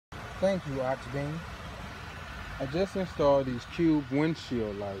Thank you, Auxbeam. I just installed these cube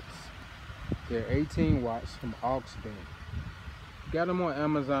windshield lights. They're 18 watts from Auxbeam. Got them on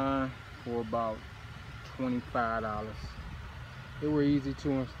Amazon for about $25. They were easy to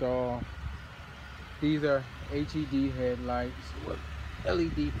install. These are HED headlights with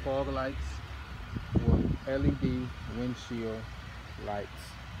LED fog lights with LED windshield lights.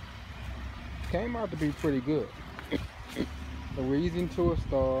 Came out to be pretty good. They were easy to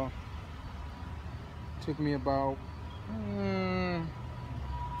install. Took me about, I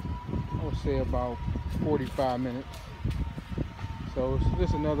would say about 45 minutes. So it's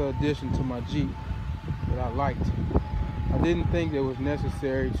just another addition to my Jeep that I liked. I didn't think it was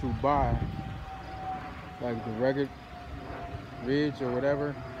necessary to buy like the rugged ridge or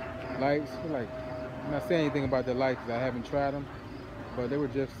whatever lights. Like, I'm not saying anything about the lights because I haven't tried them, but they were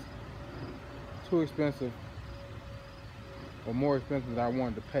just too expensive, or more expensive than I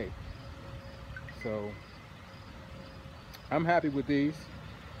wanted to pay. So I'm happy with these.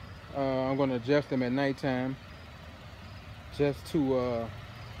 I'm going to adjust them at nighttime just to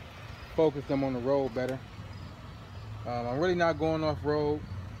focus them on the road better. I'm really not going off road.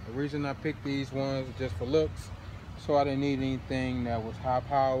 The reason I picked these ones is just for looks, so I didn't need anything that was high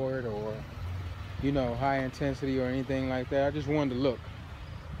powered or, you know, high intensity or anything like that. I just wanted to look,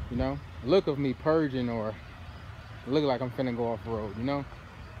 you know, look of me purging or look like I'm finna go off road, you know.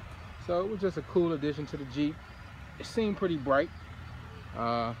 So it was just a cool addition to the Jeep. It seemed pretty bright.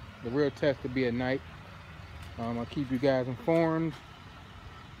 The real test could be at night. I'll keep you guys informed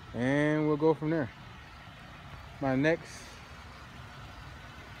and we'll go from there. My next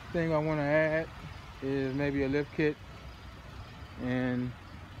thing I want to add is maybe a lift kit and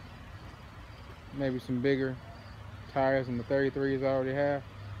maybe some bigger tires than the 33s I already have.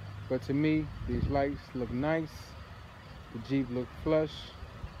 But to me, these lights look nice. The Jeep looks flush.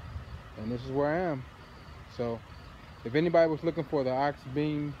 And this is where I am. So if anybody was looking for the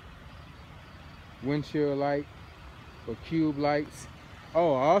Auxbeam windshield light or cube lights,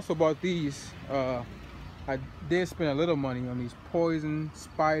 oh, I also bought these. I did spend a little money on these poison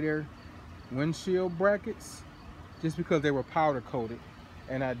spider windshield brackets just because they were powder coated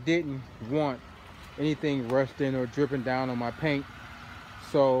and I didn't want anything rusting or dripping down on my paint.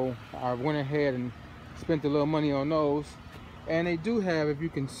 So I went ahead and spent a little money on those. And they do have, if you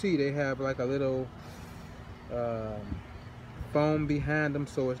can see, they have like a little foam behind them,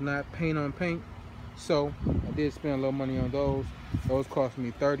 so it's not paint on paint. So I did spend a little money on those. Those cost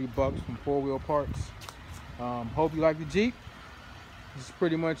me 30 bucks from 4-wheel parts. Hope you like the Jeep. This is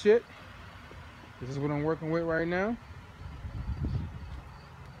pretty much it. This is what I'm working with right now.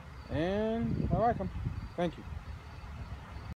 And I like them. Thank you.